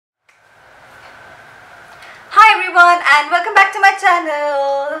everyone and welcome back to my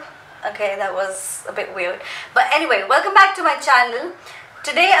channel. Okay, that was a bit weird, but anyway, welcome back to my channel.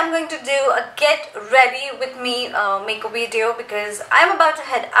 Today I'm going to do a get ready with me makeup video because I'm about to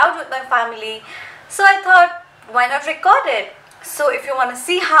head out with my family, so I thought why not record it. So if you want to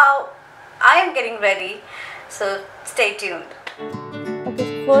see how I am getting ready, so stay tuned.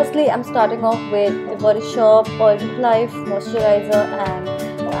 Okay, so firstly I'm starting off with the Body Shop Oil Life moisturizer and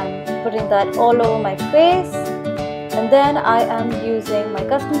I'm putting that all over my face, and then I am using my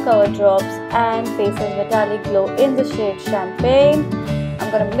custom cover drops and Faces Metallic Glow in the shade Champagne.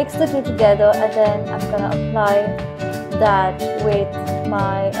 I'm gonna mix the two together and then I'm gonna apply that with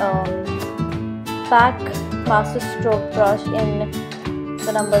my PAC Master Stroke brush in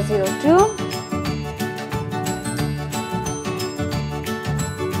the number 02.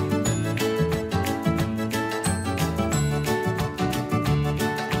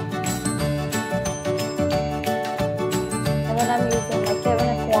 I'm using my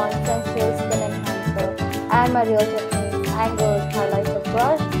Avon Sensual Skin Enhancer and my Real Techniques Angled Highlighter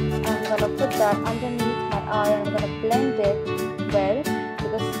brush. I'm going to put that underneath my eye and I'm going to blend it well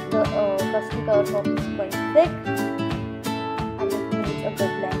because the custom cover top is quite thick and it needs a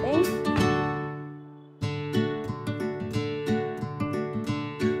good blending.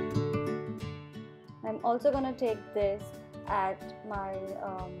 I'm also going to take this at my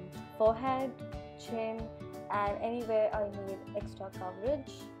forehead, chin, and anywhere I need extra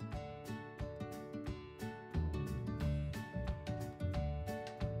coverage.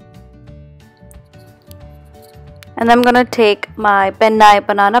 And I'm gonna take my Nye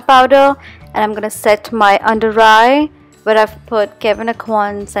Banana powder and I'm gonna set my under eye where I've put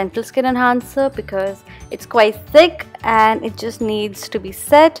Avon Sensual Skin Enhancer because it's quite thick and it just needs to be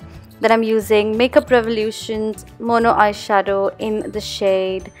set. Then I'm using Makeup Revolution's Mono eyeshadow in the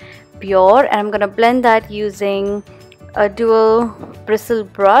shade Pure, and I'm gonna blend that using a dual bristle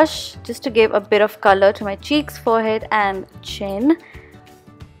brush just to give a bit of color to my cheeks, forehead and chin.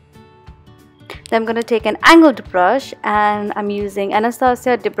 Then I'm gonna take an angled brush and I'm using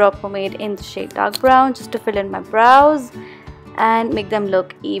Anastasia Dip Brow Pomade in the shade Dark Brown just to fill in my brows and make them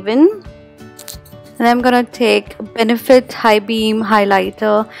look even. And I'm gonna take Benefit High Beam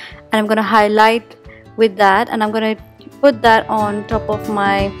highlighter and I'm gonna highlight with that, and I'm gonna put that on top of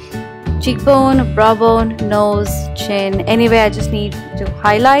my cheekbone, brow bone, nose, chin, anywhere I just need to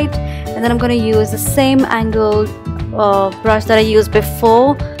highlight. And then I'm going to use the same angled brush that I used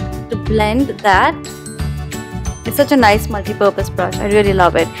before to blend that. It's such a nice multi-purpose brush, I really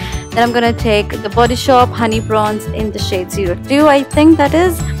love it. Then I'm going to take the Body Shop Honey Bronze in the shade 02, I think that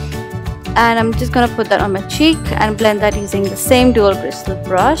is, and I'm just going to put that on my cheek and blend that using the same dual bristle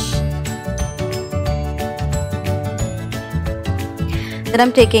brush. Then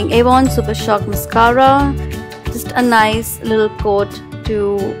I'm taking Avon Supershock Mascara, just a nice little coat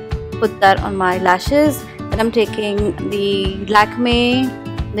to put that on my lashes. Then I'm taking the Lakme,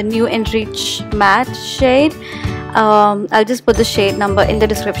 the new Enrich matte shade. I'll just put the shade number in the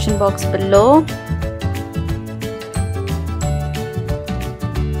description box below.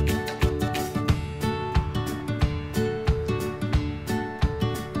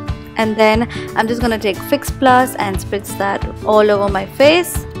 And then I'm just going to take Fix Plus and spritz that all over my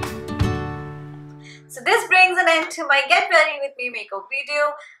face. So this brings an end to my Get Ready With Me makeup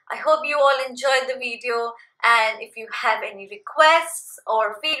video. I hope you all enjoyed the video, and if you have any requests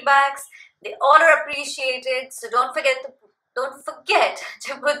or feedbacks, they all are appreciated. So don't forget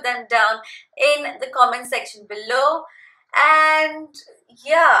to put them down in the comment section below. And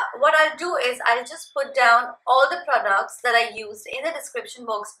yeah, what I'll do is I'll just put down all the products that I used in the description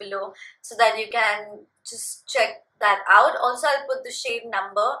box below so that you can just check that out. Also, I'll put the shade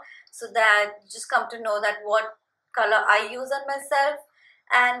number so that you just come to know that what color I use on myself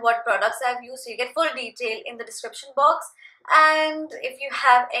and what products I've used, so you get full detail in the description box. And if you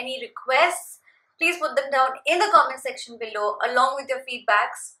have any requests, please put them down in the comment section below along with your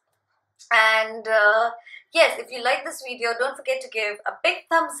feedbacks. And yes, if you like this video, don't forget to give a big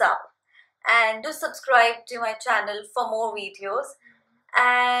thumbs up and do subscribe to my channel for more videos.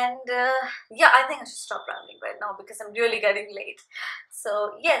 And yeah, I think I should stop rambling right now because I'm really getting late.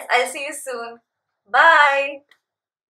 So yes, I'll see you soon. Bye.